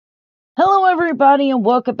everybody, and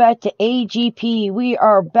welcome back to AGP. We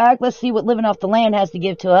are back. Let's see what living off the land has to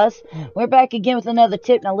give to us. We're back again with another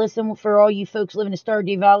tip. Now listen, for all you folks living in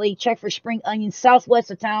Stardew Valley, check for spring onions southwest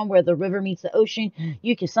of town where the river meets the ocean.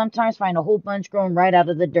 You can sometimes find a whole bunch growing right out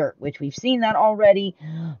of the dirt, which we've seen that already.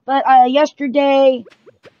 But yesterday,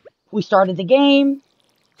 we started the game.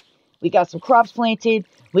 We got some crops planted.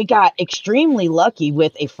 We got extremely lucky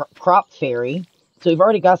with a crop fairy. So we've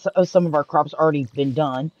already got some of our crops already been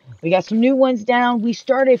done. We got some new ones down. We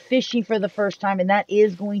started fishing for the first time, and that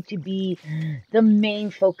is going to be the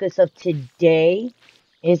main focus of today.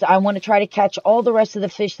 Is I want to try to catch all the rest of the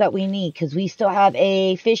fish that we need, because we still have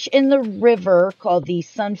a fish in the river called the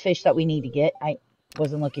sunfish that we need to get. I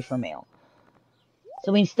wasn't looking for male.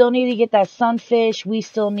 So we still need to get that sunfish. We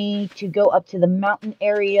still need to go up to the mountain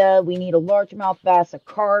area. We need a largemouth bass, a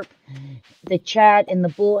carp, the chat, and the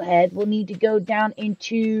bullhead. We'll need to go down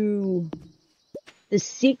into the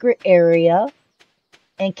secret area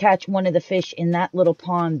and catch one of the fish in that little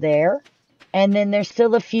pond there. And then there's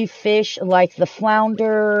still a few fish like the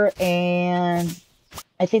flounder, and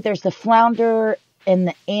I think there's the flounder and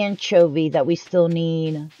the anchovy that we still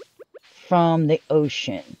need from the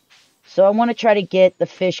ocean. So I want to try to get the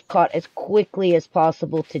fish caught as quickly as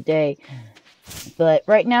possible today. But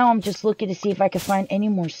right now I'm just looking to see if I can find any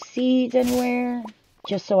more seeds anywhere.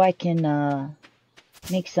 Just so I can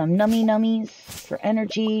make some nummies for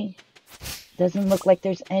energy. Doesn't look like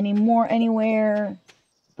there's any more anywhere.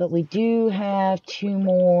 But we do have 2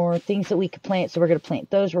 more things that we could plant. So we're going to plant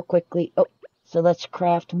those real quickly. Oh, so let's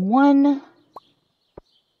craft 1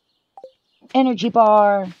 energy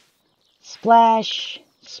bar. Splash.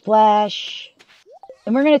 Splash.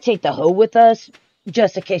 And we're going to take the hoe with us,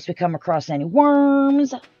 just in case we come across any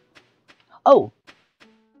worms. Oh,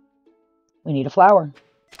 we need a flower,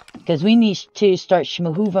 because we need to start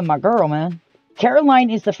schmoohoving my girl, man.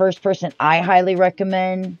 Caroline is the first person I highly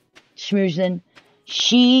recommend schmoozing.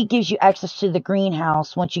 She gives you access to the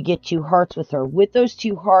greenhouse once you get 2 hearts with her. With those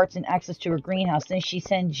 2 hearts and access to her greenhouse, then she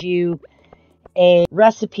sends you a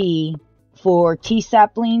recipe for tea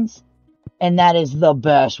saplings. And that is the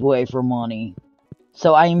best way for money.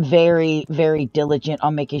 So I am very, very diligent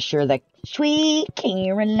on making sure that sweet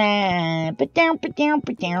Caroline.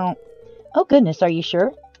 Oh goodness, are you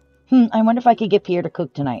sure? I wonder if I could get Pierre to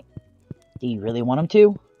cook tonight. Do you really want him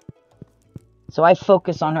to? So I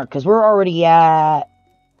focus on her, because we're already at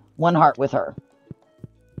 1 heart with her.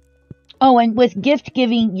 Oh, and with gift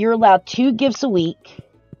giving, you're allowed 2 gifts a week.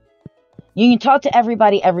 You can talk to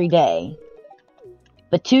everybody every day.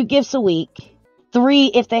 But 2 gifts a week. 3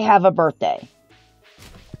 if they have a birthday.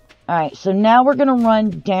 Alright, so now we're going to run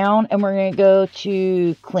down and we're going to go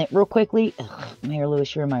to Clint real quickly. Ugh, Mayor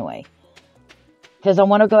Lewis, you're in my way. Because I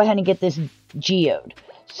want to go ahead and get this geode.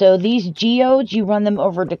 So these geodes, you run them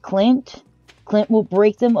over to Clint. Clint will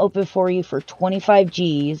break them open for you for 25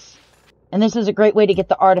 Gs. And this is a great way to get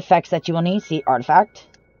the artifacts that you will need. See, artifact.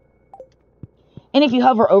 And if you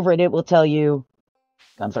hover over it, it will tell you.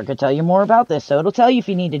 Gunther could tell you more about this, so it'll tell you if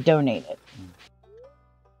you need to donate it.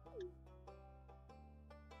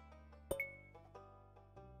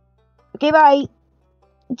 Okay, bye.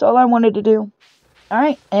 That's all I wanted to do.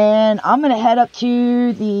 Alright, and I'm going to head up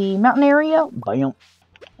to the mountain area. Bam.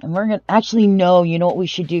 And we're going to actually, no, you know what we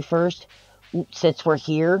should do first? Since we're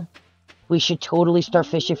here, we should totally start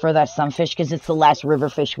fishing for that sunfish, because it's the last river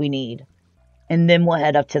fish we need. And then we'll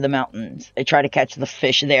head up to the mountains and try to catch the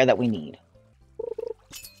fish there that we need.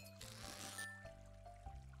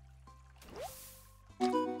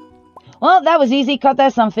 Well, that was easy. Caught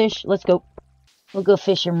that sunfish. Let's go. We'll go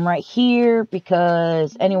fishing right here,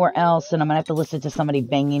 because anywhere else, and I'm going to have to listen to somebody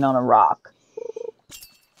banging on a rock.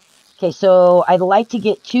 Okay, so I'd like to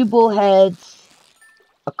get 2 bullheads,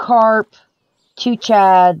 a carp, 2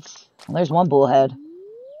 chads. Well, there's 1 bullhead.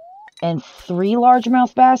 And 3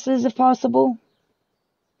 largemouth basses, if possible.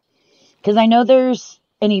 Because I know there's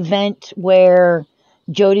an event where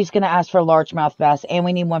Jody's going to ask for a largemouth bass, and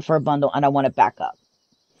we need 1 for a bundle, and I want it back up.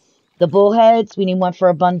 The bullheads, we need 1 for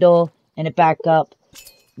a bundle and a backup.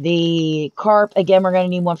 The carp, again, we're going to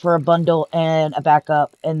need 1 for a bundle and a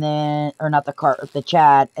backup. And then, or not the carp, the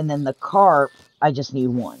chad. And then the carp, I just need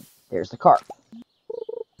 1. There's the carp.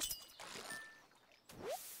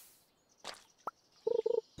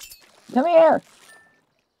 Come here.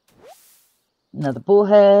 Another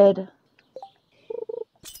bullhead.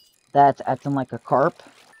 That's acting like a carp.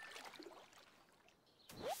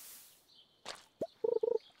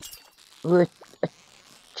 Ooh, a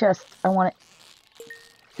chest. I want it.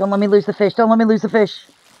 Don't let me lose the fish. Don't let me lose the fish.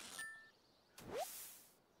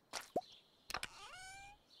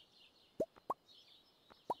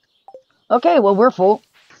 Okay, well, we're full.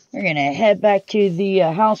 We're going to head back to the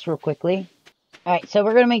house real quickly. Alright, so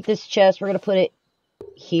we're going to make this chest. We're going to put it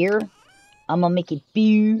here. I'm going to make it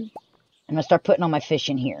blue. I'm going to start putting all my fish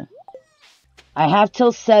in here. I have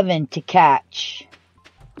till 7 to catch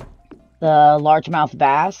the largemouth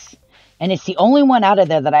bass. And it's the only one out of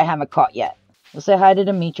there that I haven't caught yet. We'll say hi to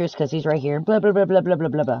Demetrius because he's right here. Blah, blah, blah, blah, blah, blah,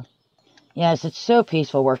 blah, blah. Yes, it's so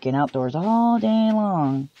peaceful working outdoors all day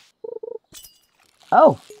long.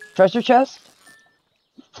 Oh, treasure chest?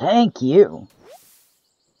 Thank you.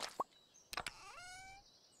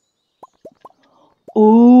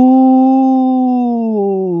 Ooh.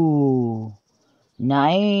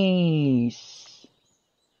 Nice.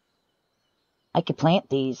 I could plant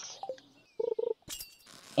these.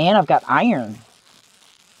 And I've got iron.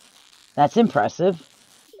 That's impressive.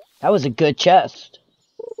 That was a good chest.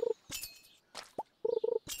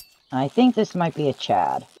 I think this might be a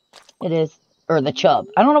Chad. It is. Or the chub.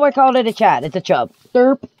 I don't know why I called it a Chad. It's a chub.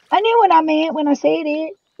 Derp. I knew what I meant when I said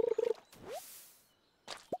it.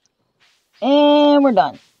 And we're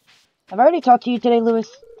done. Have I already talked to you today, Lewis?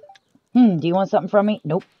 Do you want something from me?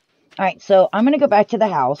 Nope. Alright, so I'm going to go back to the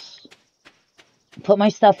house. Put my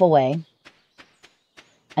stuff away.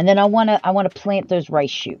 And then I want to plant those rice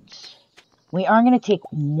shoots. We are going to take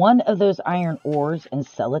one of those iron ores and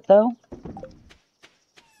sell it, though.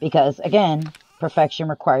 Because, again, perfection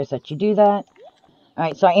requires that you do that.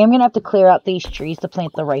 Alright, so I am going to have to clear out these trees to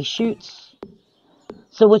plant the rice shoots.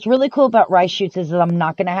 So what's really cool about rice shoots is that I'm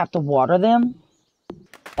not going to have to water them.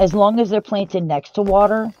 As long as they're planted next to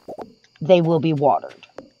water, they will be watered.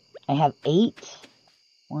 I have 8.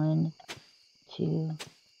 1, 2,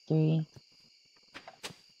 3,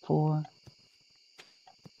 4,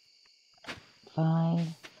 5,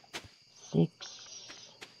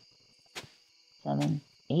 6, 7,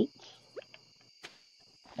 8.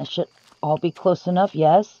 That should all be close enough.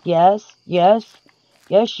 Yes, yes, yes,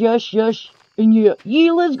 yes, yes, yes. And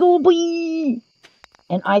yeah, let's go, boy.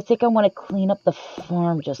 And I think I want to clean up the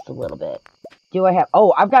farm just a little bit. Do I have...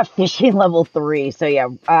 Oh, I've got fishing level 3. So yeah,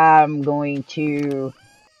 I'm going to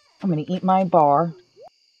eat my bar.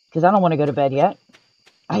 Because I don't want to go to bed yet.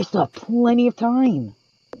 I still have plenty of time.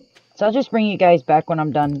 So I'll just bring you guys back when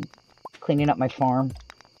I'm done cleaning up my farm.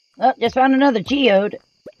 Oh, just found another geode.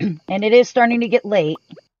 And it is starting to get late.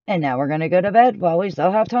 And now we're going to go to bed while we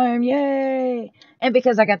still have time. Yay! And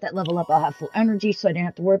because I got that level up, I'll have full energy, so I didn't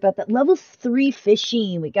have to worry about that. Level 3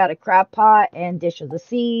 fishing. We got a crab pot and dish of the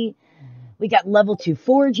sea. We got level 2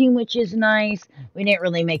 foraging, which is nice. We didn't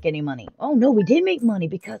really make any money. Oh, no, we did make money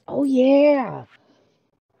because... Oh, yeah.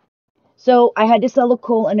 So I had to sell a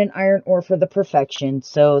coal and an iron ore for the perfection.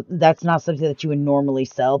 So that's not something that you would normally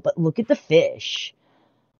sell. But look at the fish.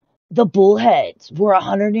 The bullheads were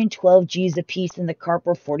 112 G's a piece and the carp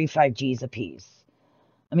were 45 G's a piece.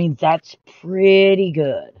 I mean, that's pretty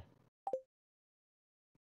good.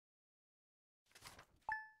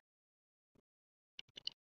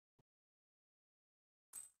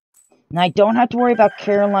 Now, I don't have to worry about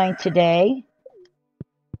Caroline today.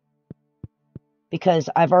 Because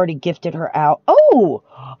I've already gifted her out. Oh,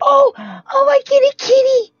 I get a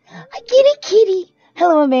kitty. I get a kitty.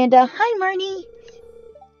 Hello, Amanda. Hi, Marnie.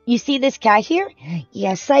 You see this cat here?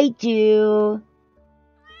 Yes, I do.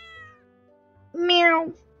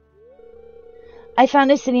 Meow. I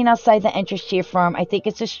found it sitting outside the entrance to your farm. I think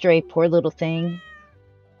it's a stray, poor little thing.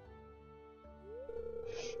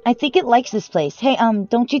 I think it likes this place. Hey,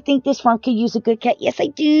 don't you think this farm could use a good cat? Yes, I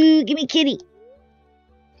do. Give me kitty.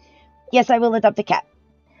 Yes, I will adopt a cat.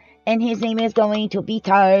 And his name is going to be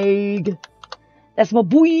Tig. That's my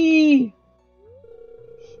boy.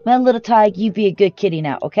 My little Tig, you be a good kitty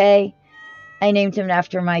now, okay? I named him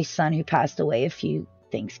after my son who passed away a few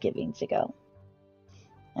Thanksgivings ago.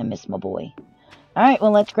 I miss my boy. Alright,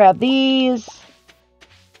 well, let's grab these.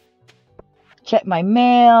 Check my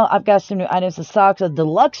mail. I've got some new items of socks, a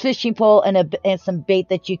deluxe fishing pole, and some bait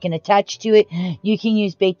that you can attach to it. You can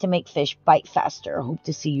use bait to make fish bite faster. Hope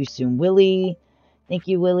to see you soon, Willie. Thank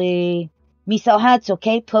you, Willie. Me sell hats,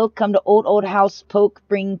 okay? Poke, come to old house. Poke,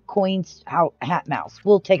 bring coins, hat mouse.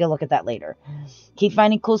 We'll take a look at that later. Keep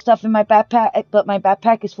finding cool stuff in my backpack, but my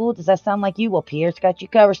backpack is full. Does that sound like you? Well, Pierre's got you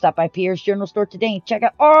covered. Stop by Pierre's General Store today and check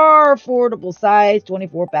out our affordable size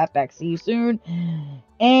 24 backpack. See you soon.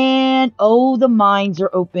 And, oh, the mines are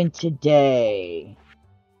open today.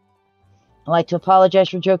 I'd like to apologize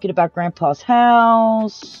for joking about Grandpa's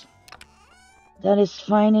house. That is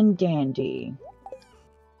fine and dandy.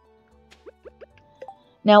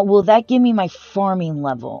 Now, will that give me my farming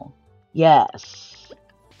level? Yes.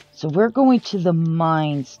 So we're going to the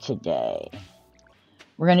mines today.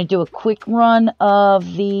 We're going to do a quick run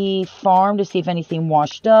of the farm to see if anything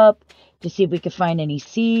washed up. to see if we can find any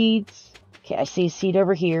seeds. Okay, I see a seed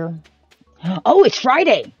over here. Oh, it's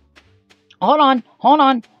Friday. Hold on.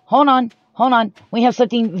 We have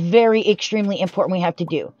something very extremely important we have to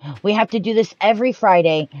do. We have to do this every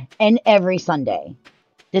Friday and every Sunday.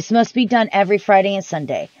 This must be done every Friday and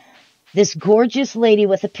Sunday. This gorgeous lady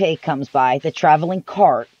with a pig comes by, the traveling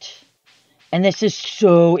cart. And this is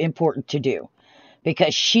so important to do.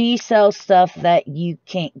 Because she sells stuff that you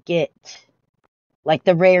can't get. Like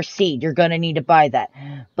the rare seed. You're going to need to buy that.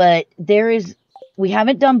 But we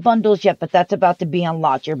haven't done bundles yet, but that's about to be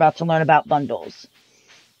unlocked. You're about to learn about bundles.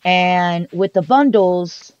 And with the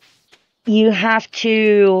bundles, you have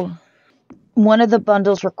to... One of the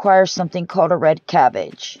bundles requires something called a red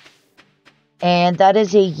cabbage. And that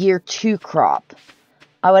is a year 2 crop.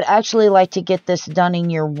 I would actually like to get this done in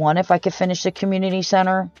year 1 if I could finish the community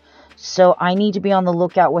center. So I need to be on the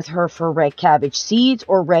lookout with her for red cabbage seeds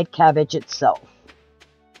or red cabbage itself.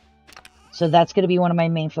 So that's going to be one of my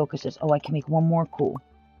main focuses. Oh, I can make one more. Cool.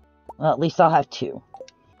 Well, at least I'll have 2.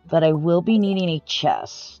 But I will be needing a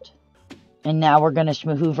chest. And now we're going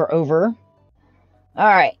to move her over.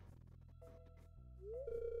 Alright.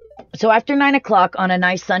 So after 9 o'clock on a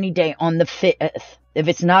nice sunny day on the 5th, if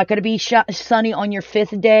it's not going to be sunny on your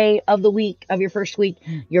 5th day of the week, of your first week,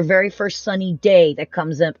 your very first sunny day that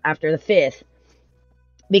comes up after the 5th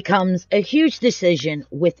becomes a huge decision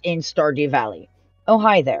within Stardew Valley. Oh,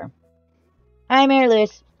 hi there. Hi, Mary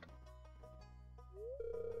Lewis.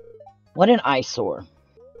 What an eyesore.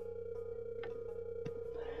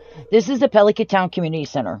 This is the Pelican Town Community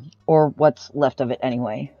Center, or what's left of it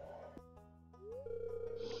anyway.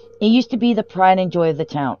 It used to be the pride and joy of the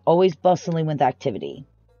town, always bustling with activity.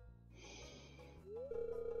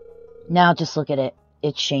 Now just look at it.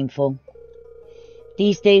 It's shameful.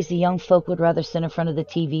 These days, the young folk would rather sit in front of the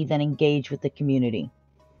TV than engage with the community.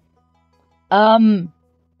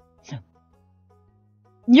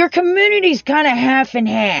 Your community's kind of half and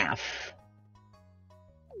half.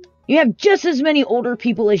 You have just as many older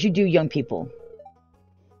people as you do young people.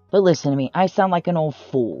 But listen to me, I sound like an old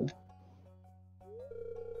fool.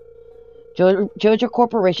 Jojo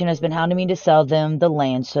Corporation has been hounding me to sell them the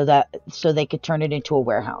land so they could turn it into a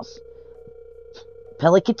warehouse.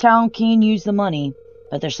 Pelican Town can use the money,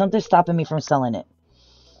 but there's something stopping me from selling it.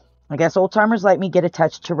 I guess old-timers like me get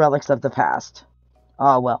attached to relics of the past.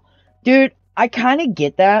 Oh, well. Dude, I kind of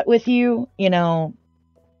get that with you. You know,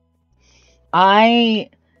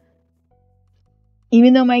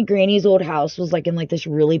 even though my granny's old house was like in like this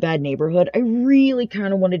really bad neighborhood, I really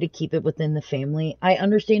kind of wanted to keep it within the family. I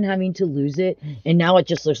understand having to lose it, and now it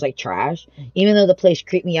just looks like trash. Even though the place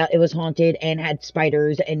creeped me out, it was haunted and had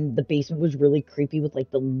spiders, and the basement was really creepy with like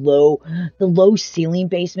the low ceiling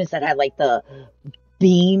basements that had like the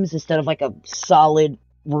beams instead of like a solid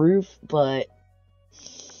roof. But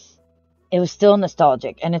it was still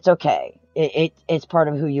nostalgic, and it's okay. It's part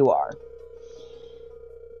of who you are.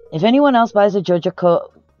 If anyone else buys a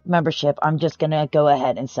JoJo membership, I'm just going to go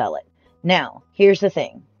ahead and sell it. Now, here's the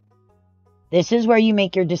thing. This is where you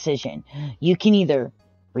make your decision. You can either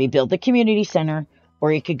rebuild the community center,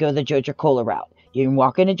 or you could go the JoJo Cola route. You can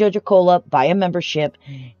walk into JoJo Cola, buy a membership,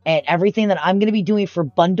 and everything that I'm going to be doing for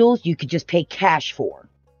bundles, you could just pay cash for.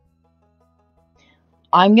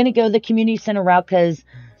 I'm going to go the community center route because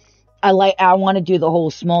I want to do the whole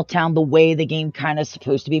small town, the way the game kind of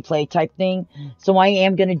supposed to be played type thing. So I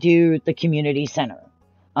am going to do the community center.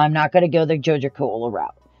 I'm not going to go the JoJo Cola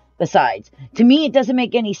route. Besides, to me, it doesn't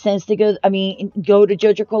make any sense to go to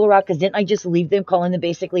JoJo Cola route, because didn't I just leave them calling them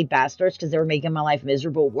basically bastards because they were making my life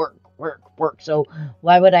miserable? Work. So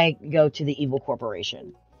why would I go to the evil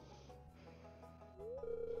corporation?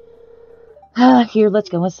 Here, let's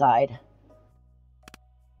go inside.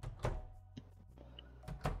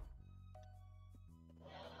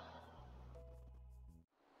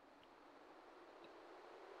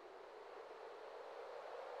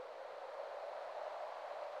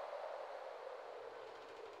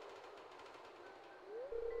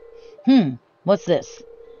 What's this?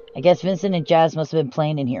 I guess Vincent and Jazz must have been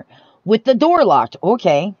playing in here. With the door locked.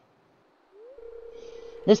 Okay.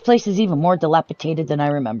 This place is even more dilapidated than I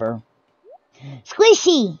remember.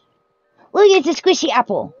 Squishy! Look, it's a squishy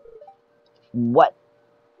apple. What?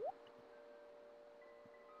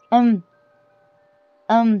 What's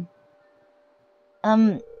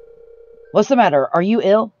the matter? Are you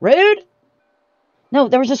ill? Rude? No,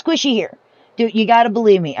 there was a squishy here. Dude, you gotta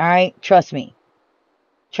believe me, alright? Trust me.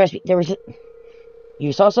 There was a...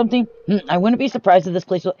 You saw something? I wouldn't be surprised if this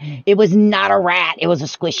place was... It was not a rat. It was a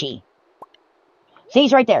squishy. See,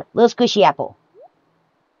 he's right there. Little squishy apple.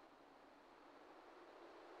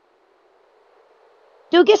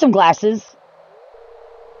 Dude, get some glasses.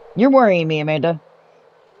 You're worrying me, Amanda.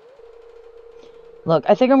 Look,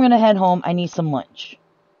 I think I'm going to head home. I need some lunch.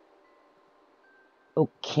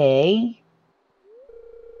 Okay.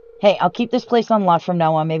 Hey, I'll keep this place unlocked from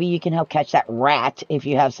now on. Maybe you can help catch that rat if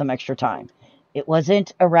you have some extra time. It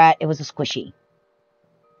wasn't a rat, it was a squishy.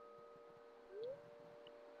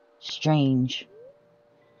 Strange.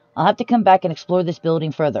 I'll have to come back and explore this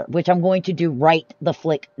building further, which I'm going to do right the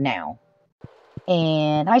flick now.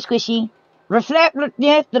 And hi, Squishy. Reflect,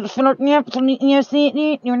 yes, totally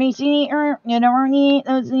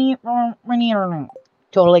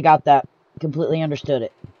got that. Completely understood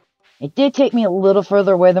it. It did take me a little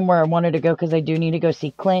further away than where I wanted to go because I do need to go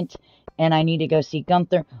see Clint and I need to go see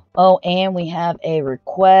Gunther. Oh, and we have a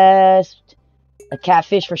request. A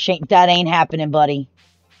catfish for Shane. That ain't happening, buddy.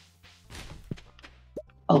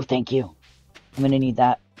 Oh, thank you. I'm going to need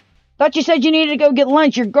that. Thought you said you needed to go get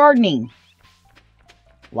lunch. You're gardening.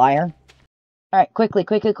 Liar. Alright, quickly,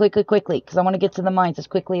 because I want to get to the mines as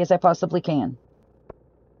quickly as I possibly can.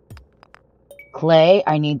 Clay,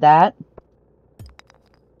 I need that.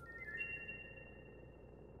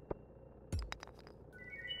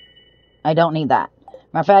 I don't need that.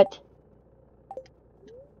 Matter of fact,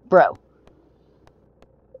 bro.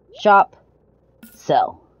 Shop.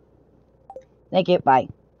 Sell. Thank you. Bye.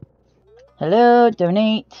 Hello,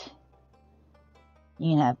 donate.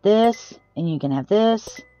 You can have this, and you can have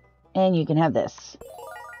this, and you can have this.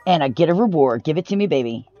 And I get a reward. Give it to me,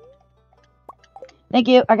 baby. Thank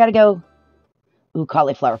you. I gotta go. Ooh,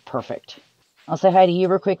 cauliflower. Perfect. I'll say hi to you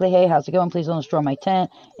real quickly. Hey, how's it going? Please don't destroy my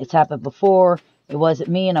tent. It's happened before. It wasn't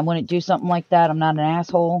me, and I wouldn't do something like that. I'm not an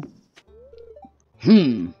asshole.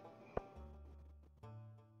 Hello.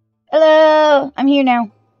 I'm here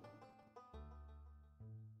now.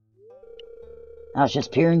 I was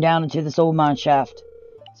just peering down into this old mine shaft.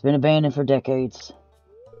 It's been abandoned for decades.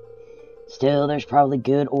 Still, there's probably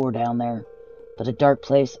good ore down there. But a dark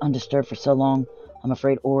place, undisturbed for so long, I'm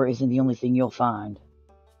afraid ore isn't the only thing you'll find.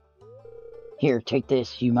 Here, take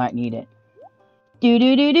this. You might need it.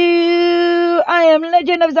 Do-do-do-do! I am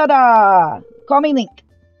Legend of Zelda! Call me Link.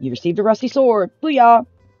 You received a rusty sword. Booyah!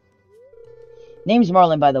 Name's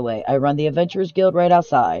Marlin, by the way. I run the Adventurers Guild right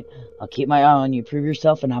outside. I'll keep my eye on you. Prove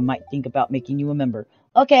yourself, and I might think about making you a member.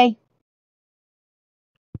 Okay.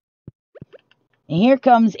 And here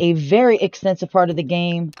comes a very extensive part of the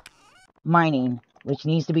game. Mining, which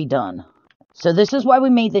needs to be done. So this is why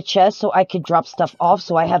we made the chest, so I could drop stuff off,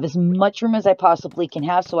 so I have as much room as I possibly can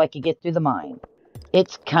have, so I could get through the mine.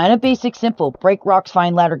 It's kind of basic simple. Break rocks,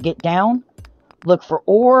 find ladder, get down. Look for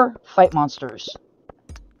ore, fight monsters.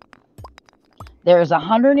 There's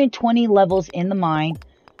 120 levels in the mine,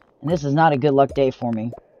 and this is not a good luck day for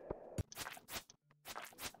me.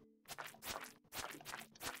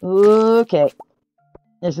 Okay.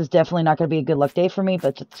 This is definitely not going to be a good luck day for me,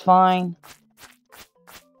 but it's fine.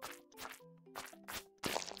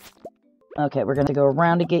 Okay, we're going to go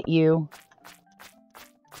around to get you.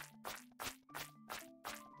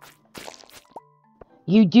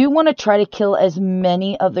 You do want to try to kill as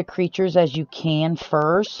many of the creatures as you can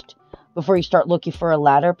first before you start looking for a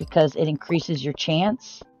ladder, because it increases your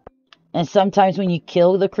chance. And sometimes when you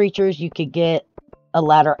kill the creatures, you could get a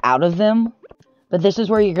ladder out of them. But this is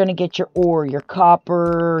where you're going to get your ore, your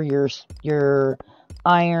copper, your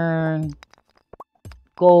iron,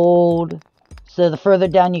 gold. So the further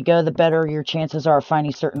down you go, the better your chances are of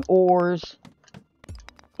finding certain ores.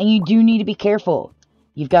 And you do need to be careful.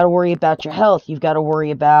 You've got to worry about your health. You've got to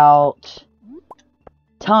worry about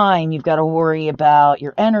time. You've got to worry about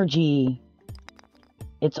your energy.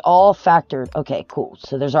 It's all factored. Okay, cool.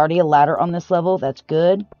 So there's already a ladder on this level. That's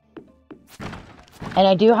good. And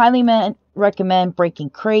I do highly recommend breaking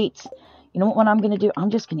crates. You know what I'm going to do?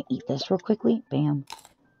 I'm just going to eat this real quickly. Bam.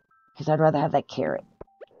 Because I'd rather have that carrot.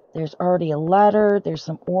 There's already a ladder. There's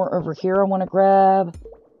some ore over here I want to grab.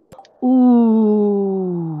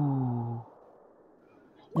 Ooh.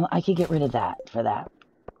 No, I could get rid of that for that.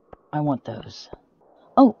 I want those.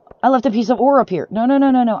 Oh, I left a piece of ore up here. No.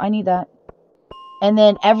 I need that. And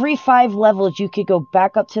then every 5 levels, you could go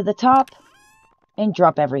back up to the top and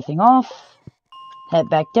drop everything off. Head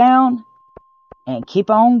back down and keep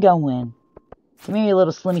on going. Come here, you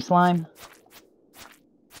little slimmy slime.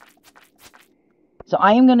 So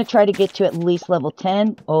I am going to try to get to at least level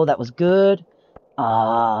 10. Oh, that was good.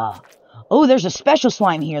 Oh, there's a special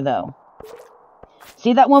slime here, though.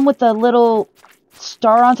 See that one with the little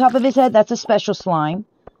star on top of his head? That's a special slime.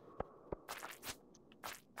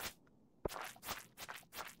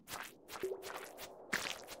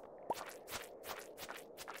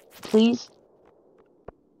 Please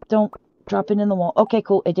don't drop it in the wall. Okay,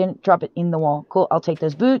 cool. It didn't drop it in the wall. Cool. I'll take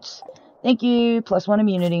those boots. Thank you. +1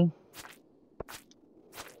 immunity.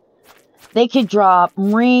 They could drop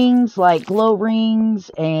rings, like glow rings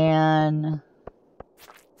and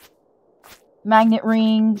magnet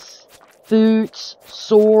rings, boots,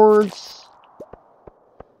 swords.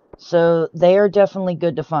 So they are definitely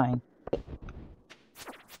good to find.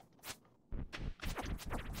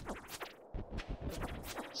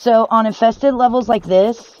 So on infested levels like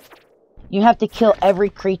this, you have to kill every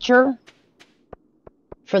creature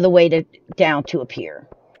for the way down to appear.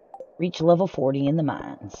 Reach level 40 in the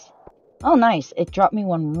mines. Oh, nice. It dropped me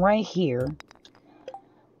one right here.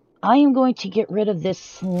 I am going to get rid of this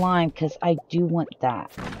slime because I do want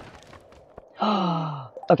that.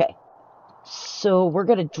 Okay. So we're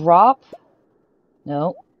going to drop.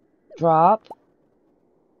 No. Drop.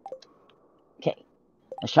 Okay.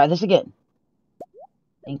 Let's try this again.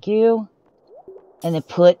 Thank you. And then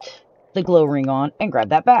put the glow ring on and grab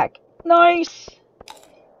that back. Nice.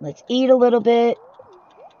 Let's eat a little bit.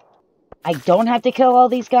 I don't have to kill all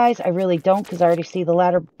these guys. I really don't because I already see the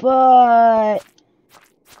ladder. But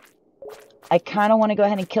I kind of want to go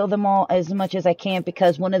ahead and kill them all as much as I can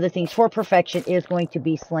because one of the things for perfection is going to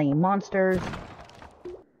be slaying monsters.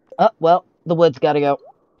 Oh, well, the wood's got to go.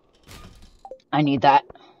 I need that.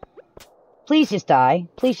 Please just die.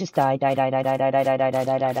 Please just die. Die, die, die, die, die, die, die, die, die,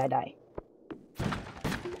 die, die, die, die.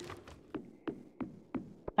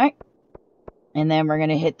 Alright. And then we're going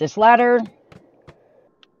to hit this ladder.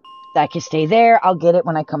 That can stay there. I'll get it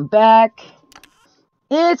when I come back.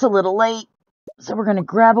 It's a little late. So we're going to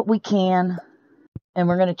grab what we can. And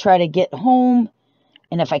we're going to try to get home.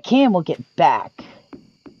 And if I can, we'll get back.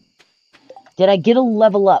 Did I get a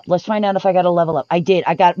level up? Let's find out if I got a level up. I did.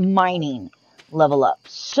 I got mining level up.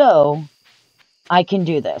 So I can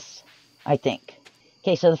do this, I think.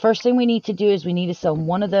 Okay, so the first thing we need to do is we need to sell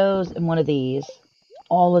one of those and one of these.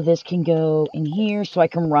 All of this can go in here so I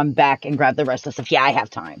can run back and grab the rest of the stuff. Yeah, I have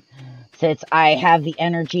time. Since I have the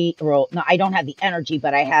energy. Well, no, I don't have the energy,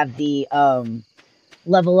 but I have the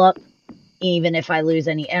level up. Even if I lose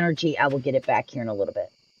any energy, I will get it back here in a little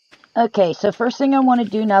bit. Okay, so first thing I want to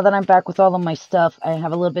do now that I'm back with all of my stuff, I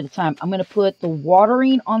have a little bit of time. I'm going to put the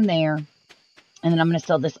watering on there. And then I'm going to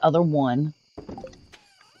sell this other one.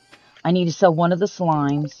 I need to sell one of the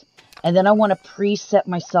slimes. And then I want to preset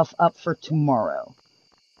myself up for tomorrow.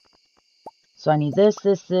 So I need this,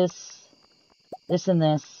 this, and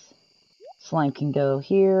this. Slime can go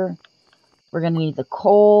here. We're going to need the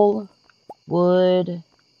coal, wood,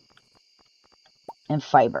 and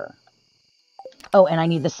fiber. Oh, and I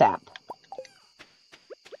need the sap.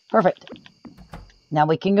 Perfect. Now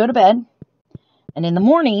we can go to bed. And in the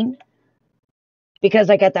morning, because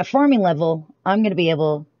I got that farming level, I'm going to be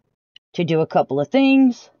able to do a couple of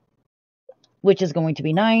things, which is going to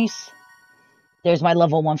be nice. There's my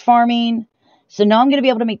level 1 farming. So now I'm going to be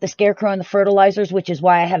able to make the scarecrow and the fertilizers, which is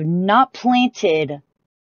why I have not planted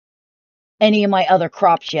any of my other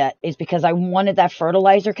crops yet, is because I wanted that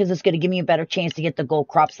fertilizer because it's going to give me a better chance to get the gold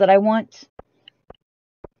crops that I want.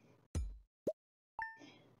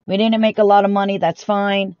 We didn't make a lot of money. That's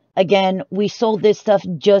fine. Again, we sold this stuff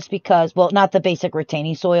just because, well, not the basic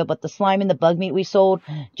retaining soil, but the slime and the bug meat we sold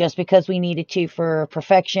just because we needed to for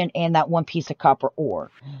perfection and that one piece of copper ore.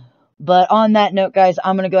 But on that note, guys,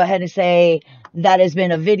 I'm going to go ahead and say that has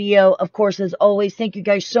been a video. Of course, as always, thank you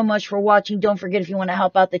guys so much for watching. Don't forget, if you want to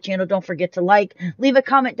help out the channel, don't forget to like, leave a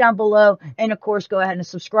comment down below, and of course, go ahead and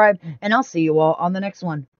subscribe, and I'll see you all on the next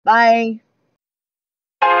one. Bye!